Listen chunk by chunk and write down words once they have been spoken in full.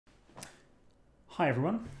Hi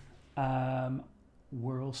everyone.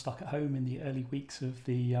 We're all stuck at home in the early weeks of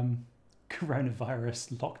the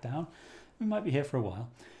coronavirus lockdown. We might be here for a while.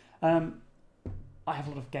 I have a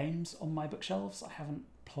lot of games on my bookshelves. I haven't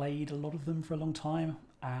played a lot of them for a long time,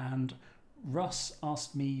 and Russ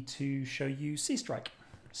asked me to show you Seastrike.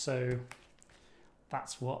 So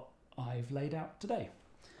that's what I've laid out today.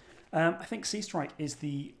 I think Seastrike is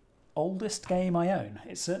the oldest game I own.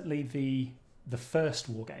 It's certainly the first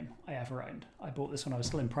war game I ever owned. I bought this when I was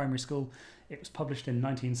still in primary school. It was published in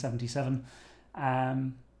 1977,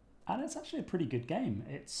 and it's actually a pretty good game.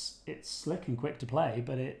 It's slick and quick to play,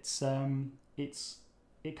 but it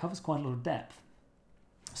covers quite a lot of depth.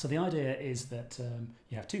 So the idea is that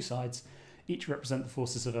you have two sides, each represent the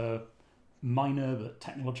forces of a minor but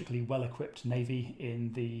technologically well-equipped navy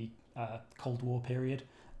in the Cold War period,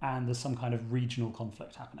 and there's some kind of regional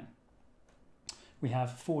conflict happening. We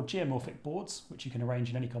have 4 geomorphic boards, which you can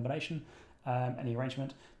arrange in any combination, any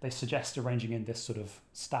arrangement. They suggest arranging in this sort of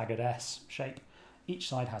staggered S shape. Each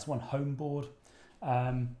side has one home board,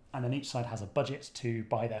 and then each side has a budget to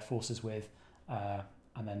buy their forces with,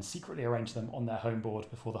 and then secretly arrange them on their home board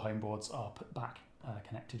before the home boards are put back,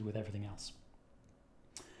 connected with everything else.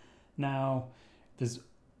 Now,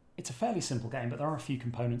 it's a fairly simple game, but there are a few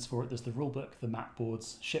components for it. There's the rulebook, the map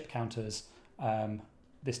boards, ship counters,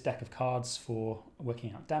 this deck of cards for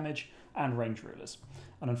working out damage, and range rulers.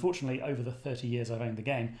 And unfortunately, over the 30 years I've owned the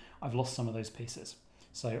game, I've lost some of those pieces.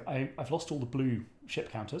 So I've lost all the blue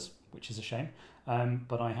ship counters, which is a shame,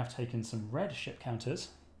 but I have taken some red ship counters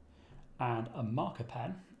and a marker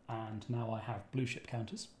pen, and now I have blue ship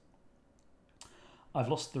counters. I've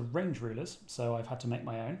lost the range rulers, so I've had to make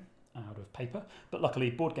my own out of paper, but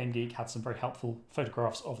luckily Board Game Geek had some very helpful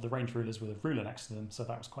photographs of the range rulers with a ruler next to them, so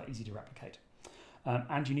that was quite easy to replicate.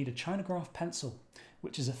 And you need a chronograph pencil,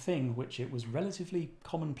 which is a thing which it was relatively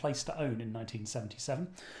commonplace to own in 1977.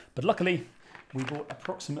 But luckily, we bought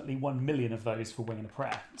approximately 1 million of those for Wing and a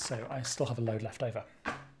Prayer, so I still have a load left over.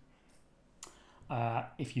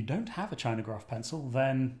 If you don't have a chronograph pencil,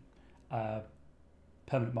 then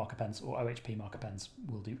permanent marker pens or OHP marker pens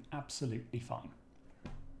will do absolutely fine.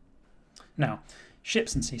 Now,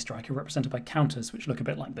 ships in Seastrike are represented by counters which look a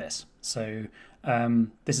bit like this. So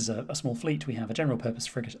this is a small fleet. We have a general purpose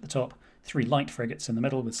frigate at the top, 3 light frigates in the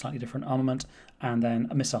middle with slightly different armament, and then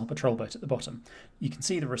a missile patrol boat at the bottom. You can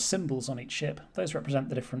see there are symbols on each ship. Those represent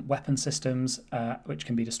the different weapon systems which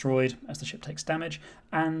can be destroyed as the ship takes damage,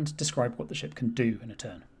 and describe what the ship can do in a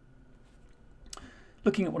turn.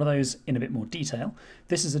 Looking at one of those in a bit more detail,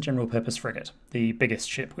 this is a general purpose frigate, the biggest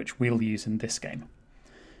ship which we'll use in this game.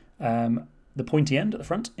 The pointy end at the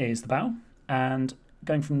front is the bow, and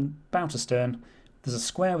going from bow to stern, there's a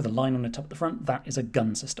square with a line on it up at the front. That is a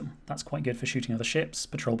gun system. That's quite good for shooting other ships,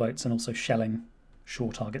 patrol boats, and also shelling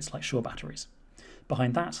shore targets like shore batteries.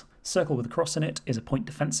 Behind that, circle with a cross in it, is a point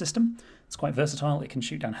defence system. It's quite versatile. It can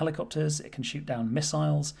shoot down helicopters, it can shoot down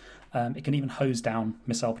missiles, it can even hose down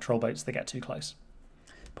missile patrol boats that get too close.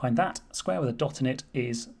 Behind that, square with a dot in it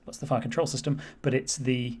is what's the fire control system, but it's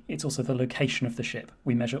also the location of the ship.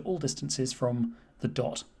 We measure all distances from the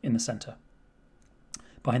dot in the centre.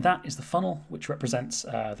 Behind that is the funnel, which represents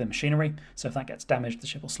the machinery, so if that gets damaged, the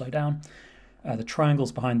ship will slow down. The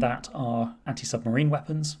triangles behind that are anti-submarine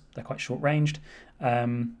weapons. They're quite short-ranged,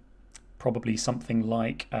 probably something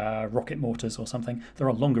like rocket mortars or something. There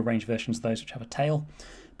are longer-range versions of those which have a tail.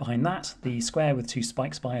 Behind that, the square with 2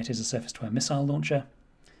 spikes by it is a surface-to-air missile launcher.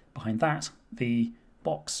 Behind that, the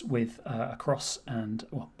box with a cross and,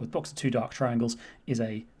 well, with box of 2 dark triangles is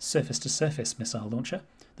a surface-to-surface missile launcher.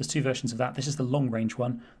 There's 2 versions of that. This is the long-range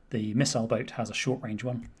one. The missile boat has a short-range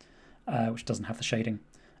one, which doesn't have the shading.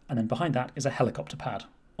 And then behind that is a helicopter pad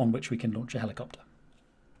on which we can launch a helicopter.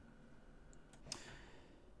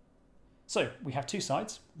 So we have 2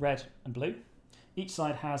 sides, red and blue. Each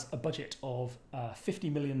side has a budget of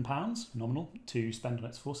 £50 million nominal to spend on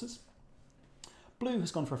its forces. Blue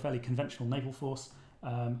has gone for a fairly conventional naval force,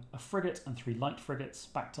 a frigate and 3 light frigates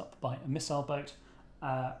backed up by a missile boat,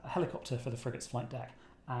 a helicopter for the frigate's flight deck,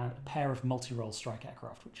 and a pair of multi-role strike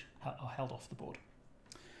aircraft which are held off the board.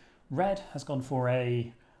 Red has gone for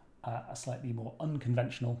a slightly more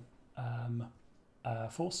unconventional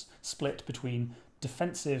force, split between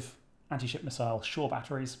defensive anti-ship missile shore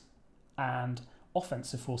batteries and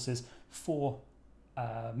offensive forces, 4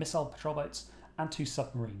 missile patrol boats, and 2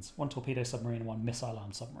 submarines, 1 torpedo submarine and 1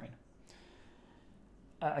 missile-armed submarine.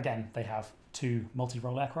 Again, they have 2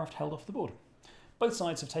 multi-role aircraft held off the board. Both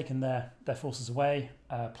sides have taken their forces away,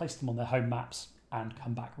 placed them on their home maps, and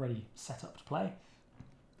come back ready, set up to play.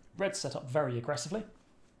 Red's set up very aggressively.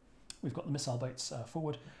 We've got the missile boats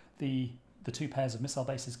forward. The the two pairs of missile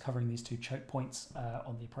bases covering these two choke points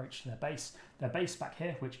on the approach to their base. Their base back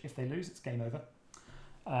here, which if they lose, it's game over.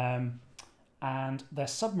 And their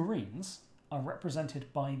submarines are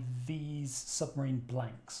represented by these submarine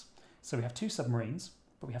blanks. So we have 2 submarines,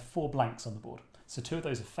 but we have 4 blanks on the board. So 2 of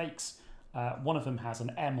those are fakes. One of them has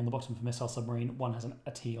an M on the bottom for missile submarine, one has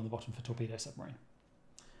a T on the bottom for torpedo submarine.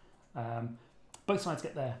 Both sides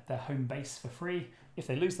get their home base for free. If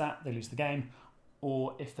they lose that, they lose the game.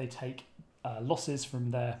 Or if they take losses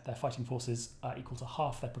from their fighting forces equal to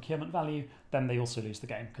half their procurement value, then they also lose the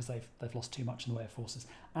game because they've lost too much in the way of forces.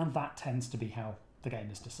 And that tends to be how the game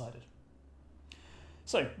is decided.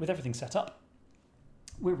 So, with everything set up,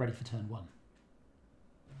 we're ready for turn 1.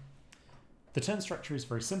 The turn structure is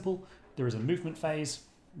very simple. There is a movement phase.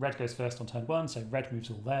 Red goes first on turn 1, so red moves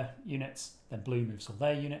all their units, then blue moves all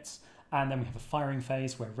their units, and then we have a firing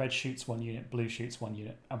phase where red shoots 1 unit, blue shoots 1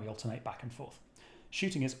 unit, and we alternate back and forth.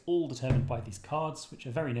 Shooting is all determined by these cards, which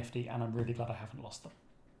are very nifty, and I'm really glad I haven't lost them.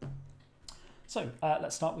 So,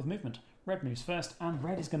 let's start with movement. Red moves first, and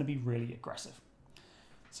red is going to be really aggressive.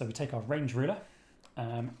 So we take our range ruler.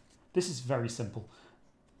 This is very simple.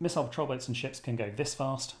 Missile patrol boats and ships can go this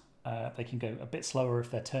fast. They can go a bit slower if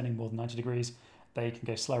they're turning more than 90 degrees. They can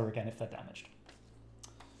go slower again if they're damaged.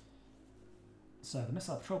 So the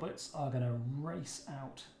missile patrol boats are going to race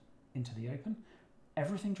out into the open.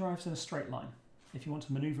 Everything drives in a straight line. If you want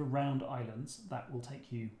to manoeuvre around islands, that will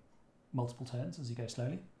take you multiple turns as you go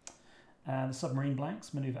slowly. And the submarine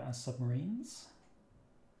blanks manoeuvre as submarines.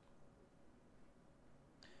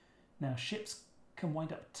 Now ships can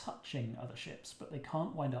wind up touching other ships, but they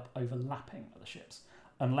can't wind up overlapping other ships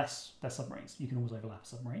unless they're submarines. You can always overlap a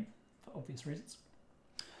submarine for obvious reasons.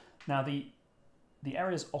 Now the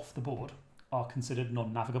areas off the board are considered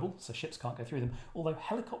non-navigable, so ships can't go through them, although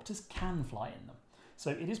helicopters can fly in them.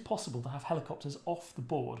 So it is possible to have helicopters off the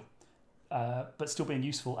board, but still being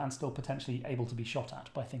useful and still potentially able to be shot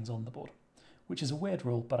at by things on the board, which is a weird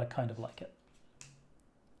rule, but I kind of like it.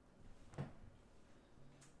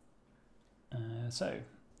 So,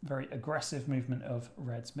 very aggressive movement of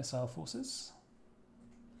red's missile forces.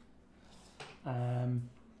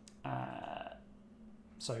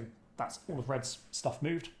 So that's all of red's stuff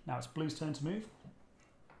moved. Now it's blue's turn to move.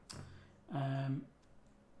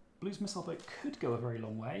 Blue's missile boat could go a very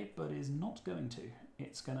long way, but is not going to.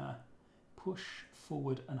 It's going to push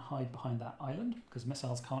forward and hide behind that island, because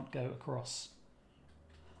missiles can't go across.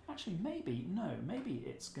 Actually, maybe, no, maybe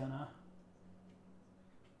it's going to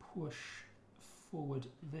push forward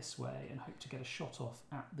this way and hope to get a shot off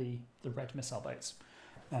at the red missile boats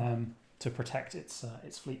to protect its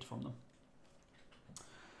fleet from them.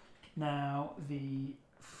 Now, the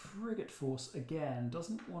frigate force, again,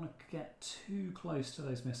 doesn't want to get too close to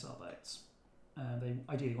those missile boats. They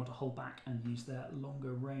ideally want to hold back and use their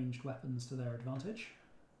longer ranged weapons to their advantage.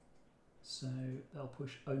 So they'll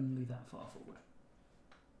push only that far forward.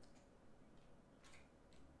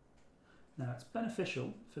 Now, it's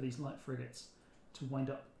beneficial for these light frigates to wind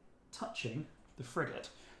up touching the frigate,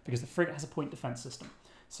 because the frigate has a point defence system.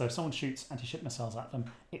 So if someone shoots anti-ship missiles at them,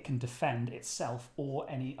 it can defend itself or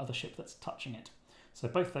any other ship that's touching it. So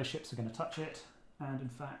both those ships are going to touch it, and in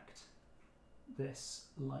fact, this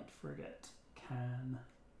light frigate can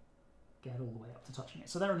get all the way up to touching it.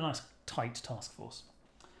 So they're a nice tight task force.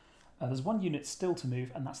 There's one unit still to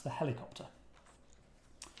move, and that's the helicopter.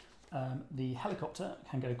 The helicopter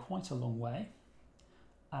can go quite a long way,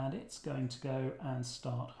 and it's going to go and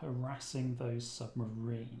start harassing those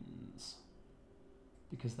submarines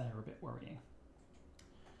because they're a bit worrying.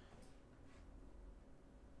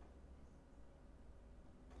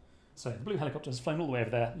 So the blue helicopter has flown all the way over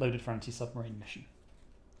there, loaded for anti-submarine mission.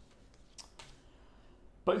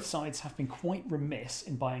 Both sides have been quite remiss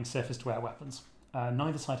in buying surface-to-air weapons.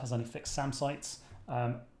 Neither side has any fixed SAM sites.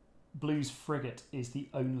 Blue's frigate is the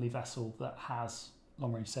only vessel that has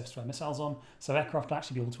long-range surface-to-air missiles on, so aircraft will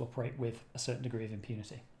actually be able to operate with a certain degree of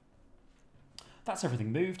impunity. That's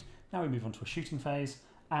everything moved. Now we move on to a shooting phase,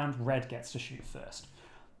 and red gets to shoot first.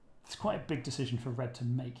 It's quite a big decision for red to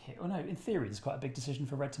make here. Oh no, in theory it's quite a big decision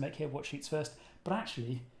for red to make here what shoots first, but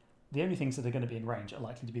actually the only things that are going to be in range are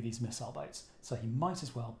likely to be these missile boats, so he might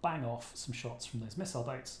as well bang off some shots from those missile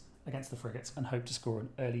boats against the frigates and hope to score an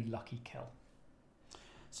early lucky kill.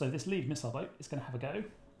 So this lead missile boat is going to have a go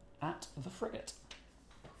at the frigate.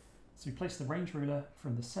 So we place the range ruler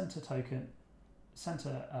from the centre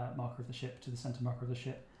marker of the ship to the centre marker of the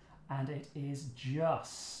ship, and it is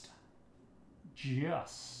just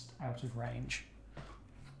out of range.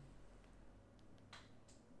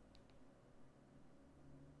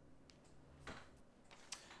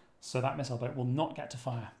 So that missile boat will not get to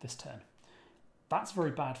fire this turn. That's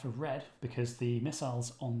very bad for red because the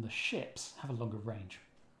missiles on the ships have a longer range.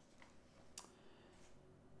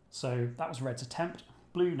 So that was red's attempt.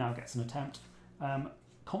 Blue now gets an attempt.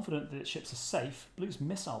 Confident that its ships are safe, blue's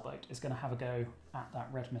missile boat is going to have a go at that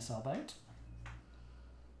red missile boat.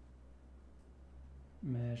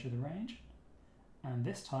 Measure the range. And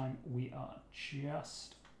this time we are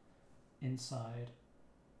just inside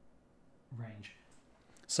range.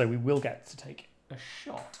 So we will get to take a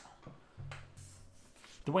shot.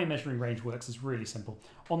 The way measuring range works is really simple.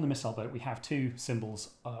 On the missile boat we have two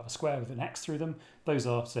symbols of a square with an X through them. Those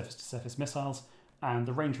are surface-to-surface missiles. And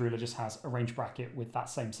the range ruler just has a range bracket with that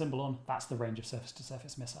same symbol on. That's the range of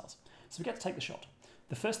surface-to-surface missiles. So we get to take the shot.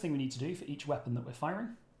 The first thing we need to do for each weapon that we're firing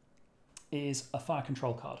is a fire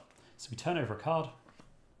control card. So we turn over a card.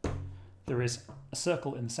 There is a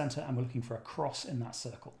circle in the centre and we're looking for a cross in that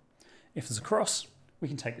circle. If there's a cross, we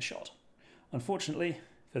can take the shot. Unfortunately,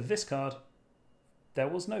 for this card, there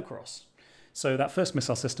was no cross. So that first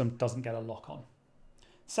missile system doesn't get a lock on.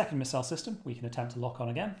 Second missile system, we can attempt to lock on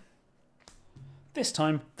again. This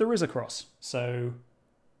time, there is a cross, so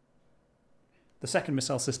the second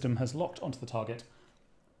missile system has locked onto the target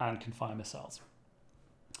and can fire missiles.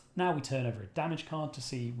 Now we turn over a damage card to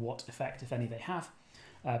see what effect, if any, they have.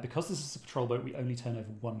 Because this is a patrol boat, we only turn over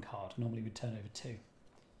one card. Normally we'd turn over two.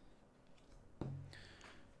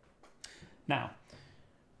 Now,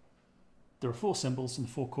 there are four symbols in the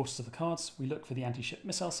four quarters of the cards. We look for the anti-ship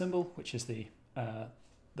missile symbol, which is the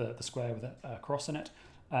square with a cross in it.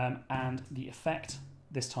 And the effect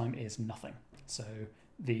this time is nothing. So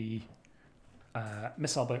the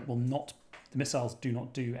missile boat will not, the missiles do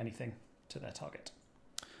not do anything to their target.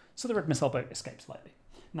 So the red missile boat escapes lightly.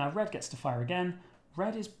 Now red gets to fire again.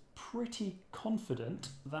 Red is pretty confident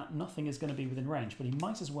that nothing is going to be within range, but he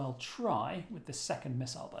might as well try with the second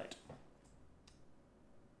missile boat.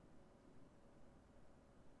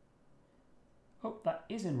 Oh, that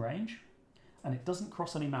is in range, and it doesn't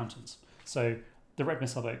cross any mountains. So the red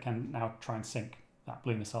missile boat can now try and sink that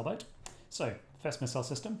blue missile boat. So, first missile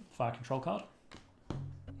system, fire control card.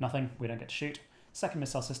 Nothing, we don't get to shoot. Second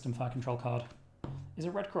missile system, fire control card, is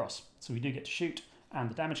a red cross. So we do get to shoot, and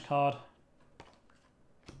the damage card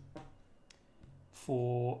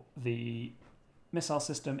for the missile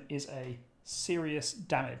system is a serious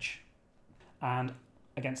damage. And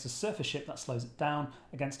against a surface ship, that slows it down.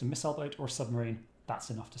 Against a missile boat or a submarine, that's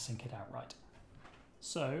enough to sink it outright.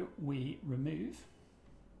 So we remove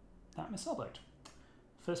that missile boat.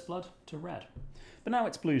 First blood to red. But now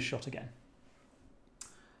it's blue's shot again.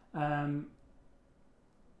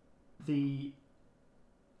 The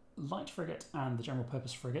light frigate and the general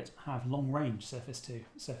purpose frigate have long range surface to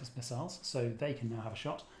surface missiles, so they can now have a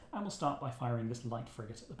shot. And we'll start by firing this light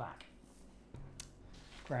frigate at the back.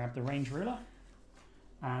 Grab the range ruler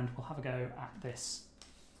and we'll have a go at this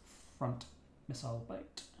front missile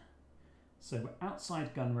boat. So we're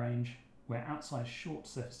outside gun range, we're outside short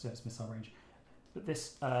surface-to-surface missile range, but this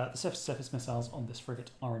the surface-to-surface missiles on this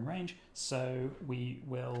frigate are in range, so we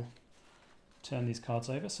will turn these cards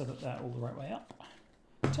over so that they're all the right way up.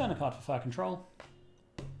 Turn a card for fire control.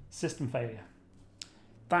 System failure.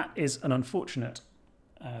 That is an unfortunate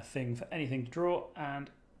thing for anything to draw,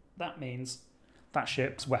 and that means that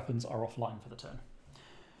ship's weapons are offline for the turn.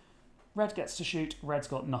 Red gets to shoot, red's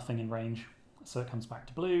got nothing in range, so it comes back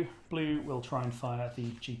to blue. Blue will try and fire the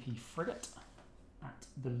GP frigate at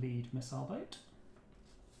the lead missile boat.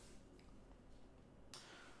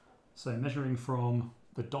 So measuring from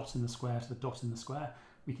the dot in the square to the dot in the square,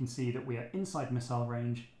 we can see that we are inside missile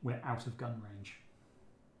range, we're out of gun range.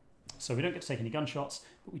 So we don't get to take any gunshots,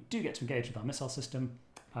 but we do get to engage with our missile system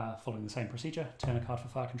following the same procedure. Turn a card for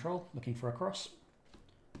fire control, looking for a cross.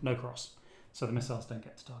 No cross, so the missiles don't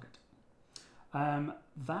get to target.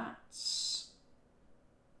 That's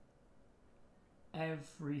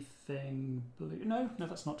everything blue. No,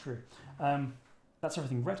 that's not true. That's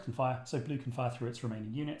everything red can fire, so blue can fire through its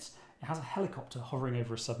remaining units. It has a helicopter hovering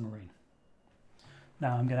over a submarine.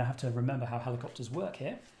 Now I'm going to have to remember how helicopters work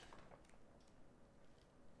here.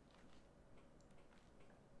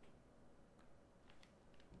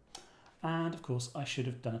 And of course I should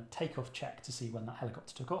have done a takeoff check to see when that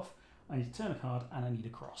helicopter took off. I need to turn a card and I need a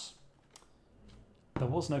cross. There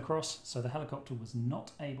was no cross, so the helicopter was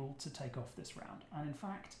not able to take off this round, and in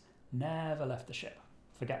fact never left the ship.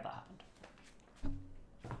 Forget that happened.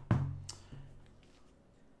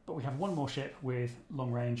 But we have one more ship with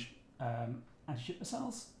long range anti-ship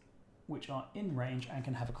missiles, which are in range and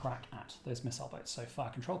can have a crack at those missile boats. So fire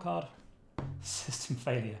control card, system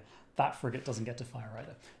failure. That frigate doesn't get to fire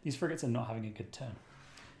either. These frigates are not having a good turn.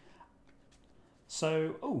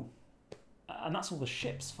 So, and that's all the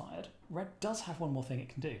ships fired. Red does have one more thing it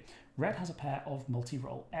can do. Red has a pair of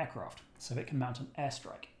multi-role aircraft, so it can mount an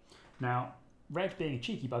airstrike. Now, Red, being a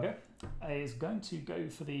cheeky bugger, is going to go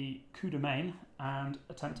for the coup de main and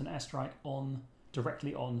attempt an airstrike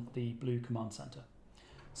directly on the blue command centre.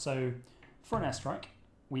 So, for an airstrike,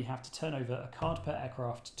 we have to turn over a card per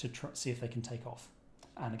aircraft to see if they can take off.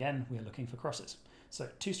 And again, we're looking for crosses. So,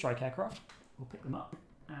 2 strike aircraft, we'll pick them up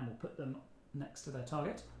and we'll put them next to their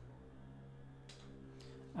target.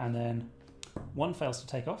 And then 1 fails to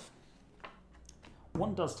take off.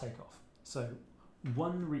 1 does take off. So,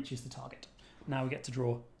 1 reaches the target. Now we get to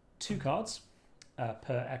draw 2 cards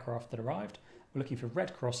per aircraft that arrived. We're looking for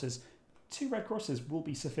red crosses. 2 red crosses will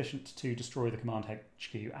be sufficient to destroy the command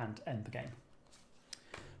HQ and end the game.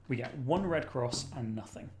 We get 1 red cross and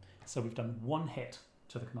nothing. So we've done 1 hit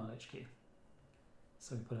to the command HQ.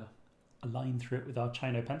 So we put a line through it with our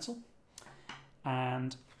Chino pencil.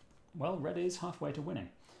 And, well, red is halfway to winning.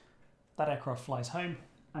 That aircraft flies home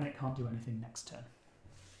and it can't do anything next turn.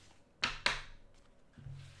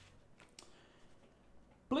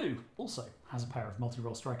 Blue also has a pair of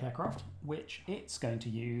multi-role strike aircraft, which it's going to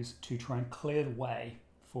use to try and clear the way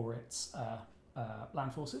for its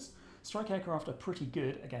land forces. Strike aircraft are pretty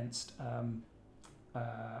good against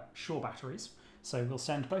shore batteries, so we'll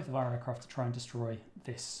send both of our aircraft to try and destroy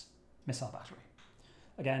this missile battery.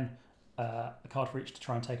 Again, a card for each to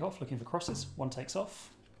try and take off, looking for crosses. 1 takes off.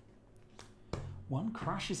 1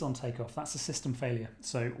 crashes on takeoff. That's a system failure.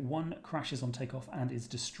 So 1 crashes on takeoff and is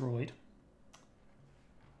destroyed.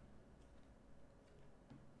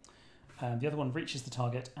 The other one reaches the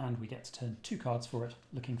target and we get to turn 2 cards for it,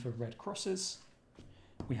 looking for red crosses.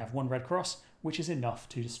 We have 1 red cross, which is enough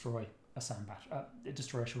to destroy a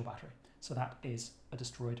shore battery. So that is a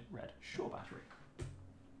destroyed red shore battery.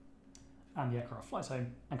 And the aircraft flies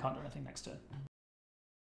home and can't do anything next turn.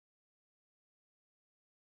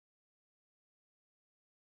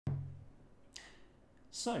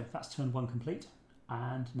 So that's turn 1 complete,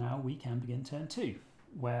 and now we can begin turn 2,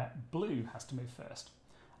 where blue has to move first.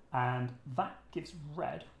 And that gives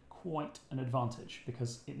red quite an advantage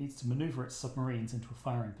because it needs to maneuver its submarines into a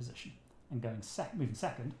firing position, and moving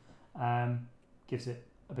second gives it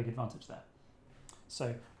a big advantage there.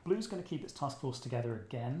 So blue's going to keep its task force together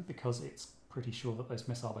again because it's pretty sure that those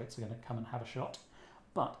missile boats are going to come and have a shot.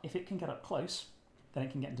 But if it can get up close, then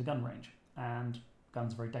it can get into gun range, and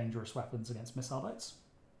guns are very dangerous weapons against missile boats.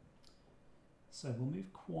 So we'll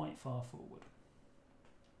move quite far forward.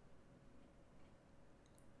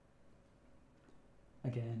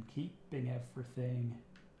 Again, keeping everything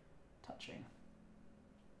touching.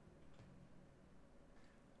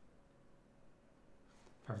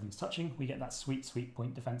 If everything's touching, we get that sweet, sweet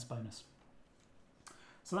point defense bonus.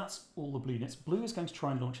 So that's all the blue units. Blue is going to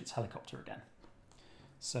try and launch its helicopter again.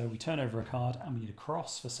 So we turn over a card and we need a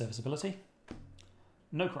cross for serviceability.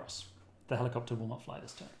 No cross. The helicopter will not fly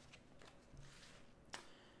this turn.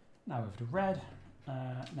 Now over to red.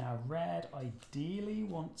 Now red ideally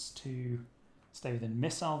wants to stay within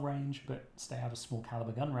missile range, but stay out of small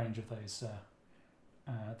caliber gun range of those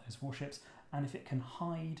warships. And if it can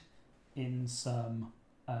hide in some,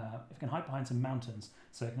 if it can hide behind some mountains,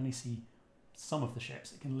 so it can only see some of the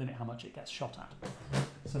ships, it can limit how much it gets shot at.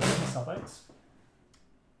 So the missile boats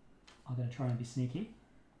are going to try and be sneaky.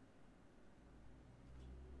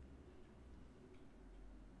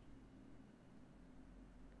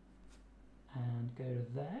 And go to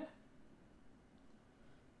there.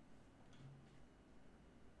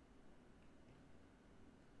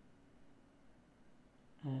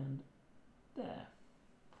 And there.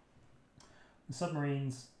 The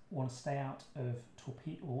submarines want to stay out of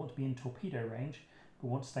torpedo, or want to be in torpedo range, but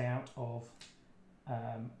want to stay out of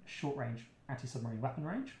short range anti-submarine weapon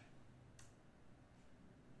range.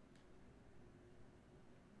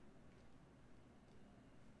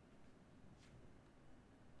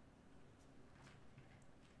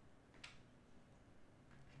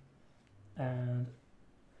 And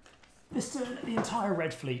this turn, the entire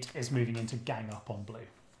red fleet is moving in to gang up on blue,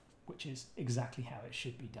 which is exactly how it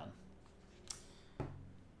should be done.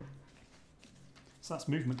 So that's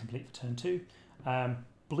movement complete for turn 2.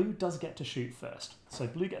 Blue does get to shoot first, so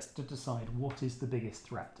blue gets to decide what is the biggest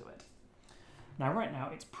threat to it. Now right now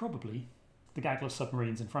it's probably the gaggle of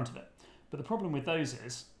submarines in front of it, but the problem with those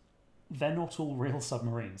is they're not all real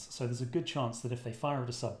submarines, so there's a good chance that if they fire at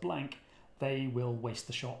a sub blank, they will waste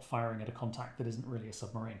the shot firing at a contact that isn't really a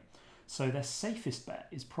submarine. So their safest bet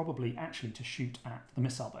is probably actually to shoot at the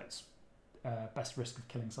missile boats. Best risk of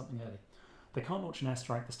killing something early. They can't launch an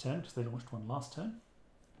airstrike this turn because they launched one last turn.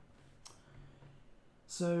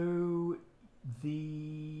 So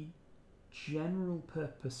the general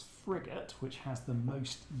purpose frigate, which has the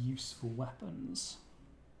most useful weapons.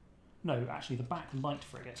 No, actually the back light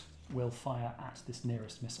frigate will fire at this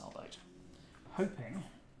nearest missile boat, hoping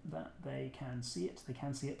that they can see it. They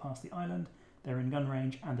can see it past the island, they're in gun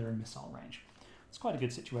range and they're in missile range. It's quite a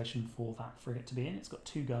good situation for that frigate to be in. It's got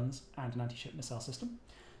 2 guns and an anti-ship missile system.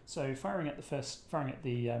 So firing at the fast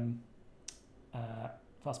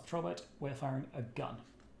patrol boat, we're firing a gun.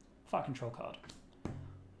 Fire control card.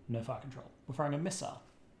 No fire control. We're firing a missile.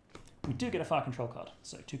 We do get a fire control card,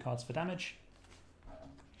 so 2 cards for damage.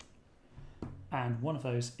 And one of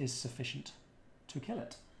those is sufficient to kill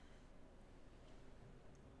it.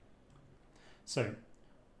 So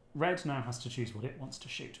red now has to choose what it wants to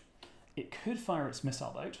shoot. It could fire its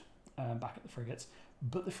missile boat back at the frigates,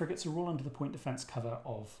 but the frigates are all under the point defence cover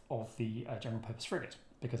of the general purpose frigate,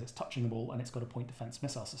 because it's touching them all and it's got a point defence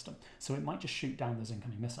missile system. So it might just shoot down those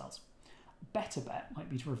incoming missiles. Better bet might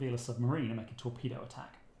be to reveal a submarine and make a torpedo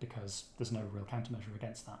attack, because there's no real countermeasure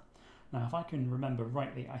against that. Now, if I can remember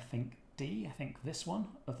rightly, I think this one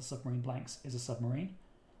of the submarine blanks is a submarine.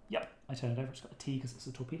 Yep, I turn it over, it's got a T because it's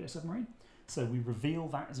a torpedo submarine. So we reveal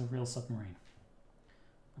that as a real submarine.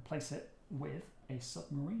 Replace it with a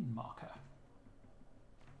submarine marker.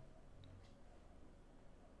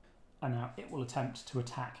 And now it will attempt to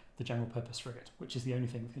attack the general purpose frigate, which is the only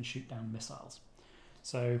thing that can shoot down missiles.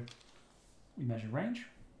 So we measure range,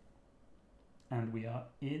 and we are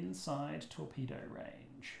inside torpedo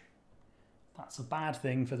range. That's a bad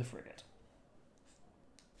thing for the frigate.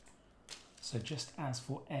 So just as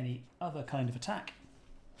for any other kind of attack,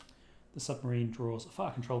 the submarine draws a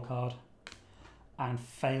fire control card and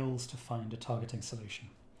fails to find a targeting solution.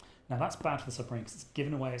 Now that's bad for the submarine because it's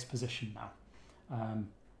given away its position now.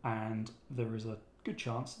 And there is a good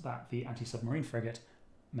chance that the anti-submarine frigate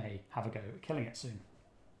may have a go at killing it soon.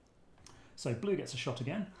 So blue gets a shot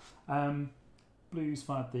again. Blue's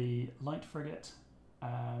fired the light frigate.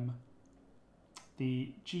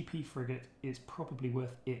 The GP frigate is probably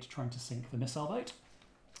worth it trying to sink the missile boat.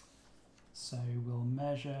 So we'll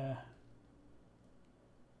measure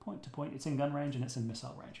point to point. It's in gun range and it's in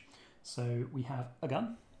missile range. So we have a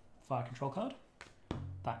gun, fire control card.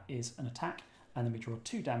 That is an attack. And then we draw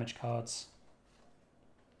 2 damage cards.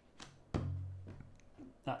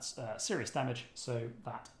 That's serious damage, so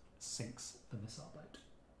that sinks the missile boat.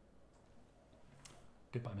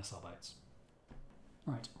 Goodbye missile boats.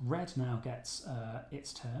 Right, red now gets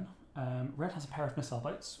its turn. Red has a pair of missile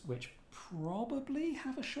boats, which probably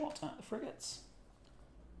have a shot at the frigates.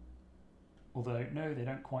 Although, no, they're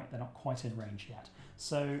not quite in range yet.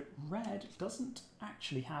 So red doesn't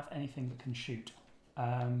actually have anything that can shoot.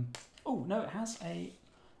 Oh no, it has a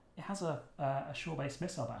shore-based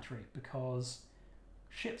missile battery, because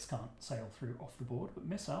ships can't sail through off the board, but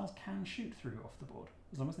missiles can shoot through off the board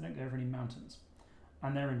as long as they don't go over any mountains,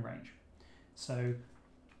 and they're in range. So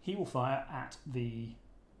he will fire at the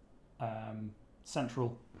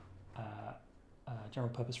central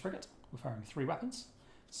general purpose frigate. We're firing 3 weapons,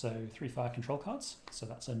 so 3 fire control cards. So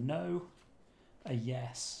that's a no, a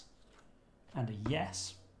yes, and a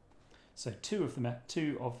yes. So 2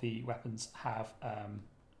 of the weapons have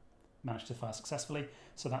managed to fire successfully.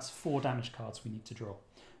 So that's 4 damage cards we need to draw.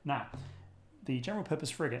 Now, the general purpose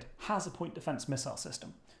frigate has a point defence missile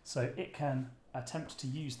system, so it can attempt to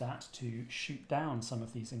use that to shoot down some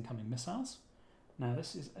of these incoming missiles. Now,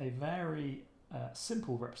 this is a very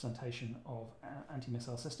simple representation of an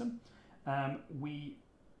anti-missile system. We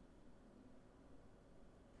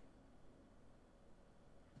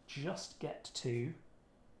just get to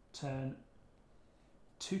turn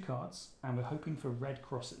 2 cards, and we're hoping for red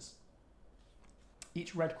crosses.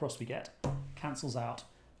 Each red cross we get cancels out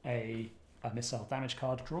a missile damage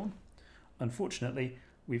card drawn. Unfortunately,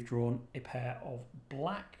 we've drawn a pair of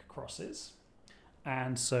black crosses,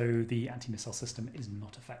 and so the anti-missile system is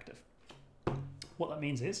not effective. What that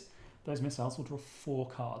means is those missiles will draw 4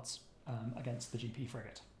 cards against the GP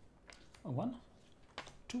frigate. 1,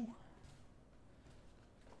 2,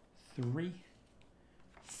 3,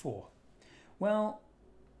 4. Well,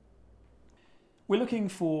 we're looking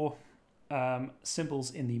for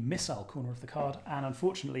symbols in the missile corner of the card, and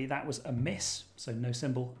unfortunately that was a miss, so no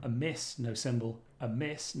symbol, a miss, no symbol, a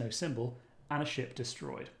miss, no symbol, and a ship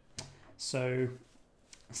destroyed. So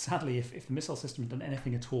sadly, if the missile system had done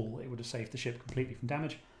anything at all, it would have saved the ship completely from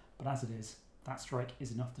damage, but as it is, that strike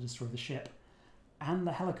is enough to destroy the ship and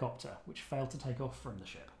the helicopter, which failed to take off from the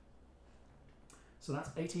ship. So that's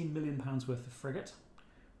 £18 million worth of frigate,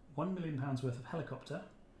 £1 million worth of helicopter,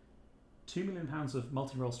 £2 million of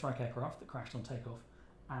multi-role strike aircraft that crashed on takeoff,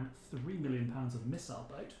 and £3 million of missile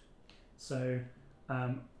boat. So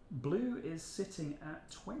Blue is sitting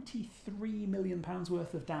at £23 million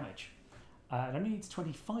worth of damage. It only needs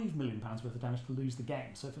 £25 million worth of damage to lose the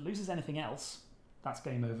game. So if it loses anything else, that's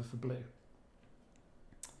game over for blue.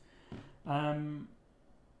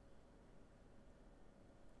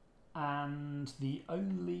 And the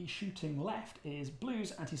only shooting left is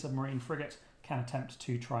blue's anti-submarine frigate can attempt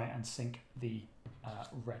to try and sink the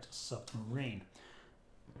red submarine.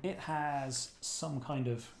 It has some kind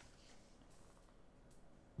of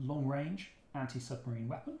long-range anti-submarine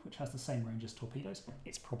weapon, which has the same range as torpedoes.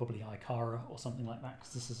 It's probably Ikara or something like that,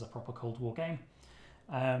 because this is a proper Cold War game.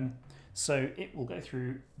 So it will go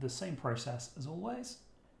through the same process as always.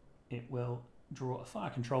 It will draw a fire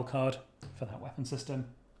control card for that weapon system,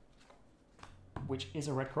 which is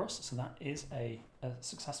a red cross, so that is a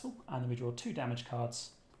successful. And then we draw 2 damage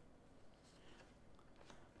cards,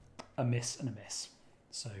 a miss and a miss.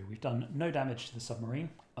 So we've done no damage to the submarine,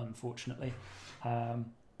 unfortunately,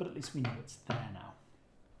 but at least we know it's there now.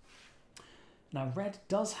 Now red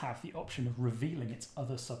does have the option of revealing its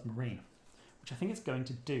other submarine, which I think it's going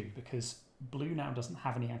to do because blue now doesn't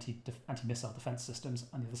have any anti-missile defense systems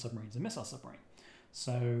and the other submarine's a missile submarine.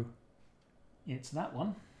 So it's that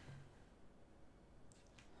one.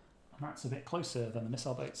 And that's a bit closer than the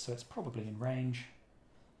missile boats, so it's probably in range.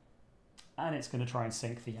 And it's going to try and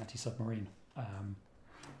sink the anti-submarine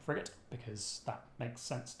frigate, because that makes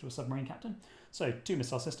sense to a submarine captain. So 2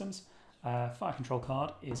 missile systems. Fire control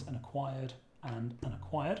card is an acquired and an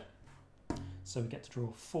acquired. So we get to draw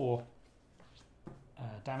 4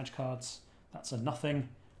 damage cards. That's a nothing,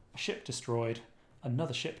 a ship destroyed,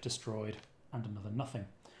 another ship destroyed, and another nothing.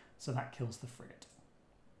 So that kills the frigate.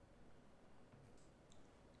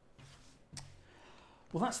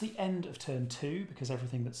 Well, that's the end of turn 2, because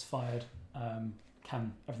everything that's fired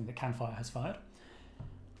everything that can fire has fired.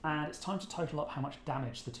 And it's time to total up how much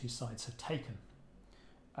damage the 2 sides have taken.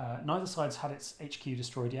 Neither side's had its HQ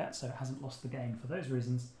destroyed yet, so it hasn't lost the game for those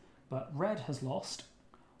reasons. But red has lost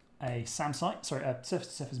a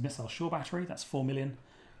surface-to-surface missile shore battery, that's 4 million.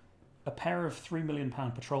 A pair of £3 million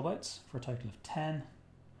patrol boats for a total of 10.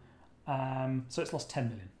 So it's lost 10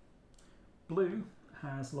 million. Blue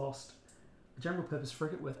has lost a general purpose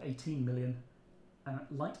frigate worth 18 million, a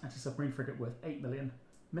light anti-submarine frigate worth 8 million,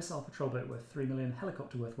 missile patrol boat worth 3 million,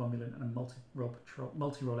 helicopter worth 1 million, and a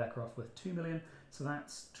multi-role aircraft worth 2 million. So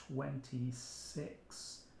that's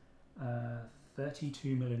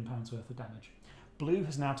 32 million pounds worth of damage. Blue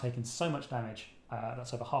has now taken so much damage,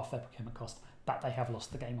 that's over half their procurement cost, that they have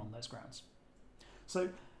lost the game on those grounds. So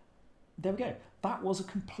there we go. That was a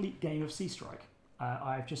complete game of Seastrike.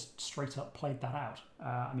 I've just straight up played that out.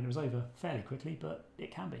 I mean, it was over fairly quickly, but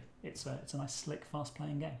it can be. It's a nice, slick,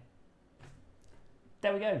 fast-playing game.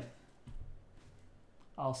 There we go.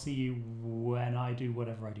 I'll see you when I do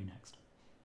whatever I do next.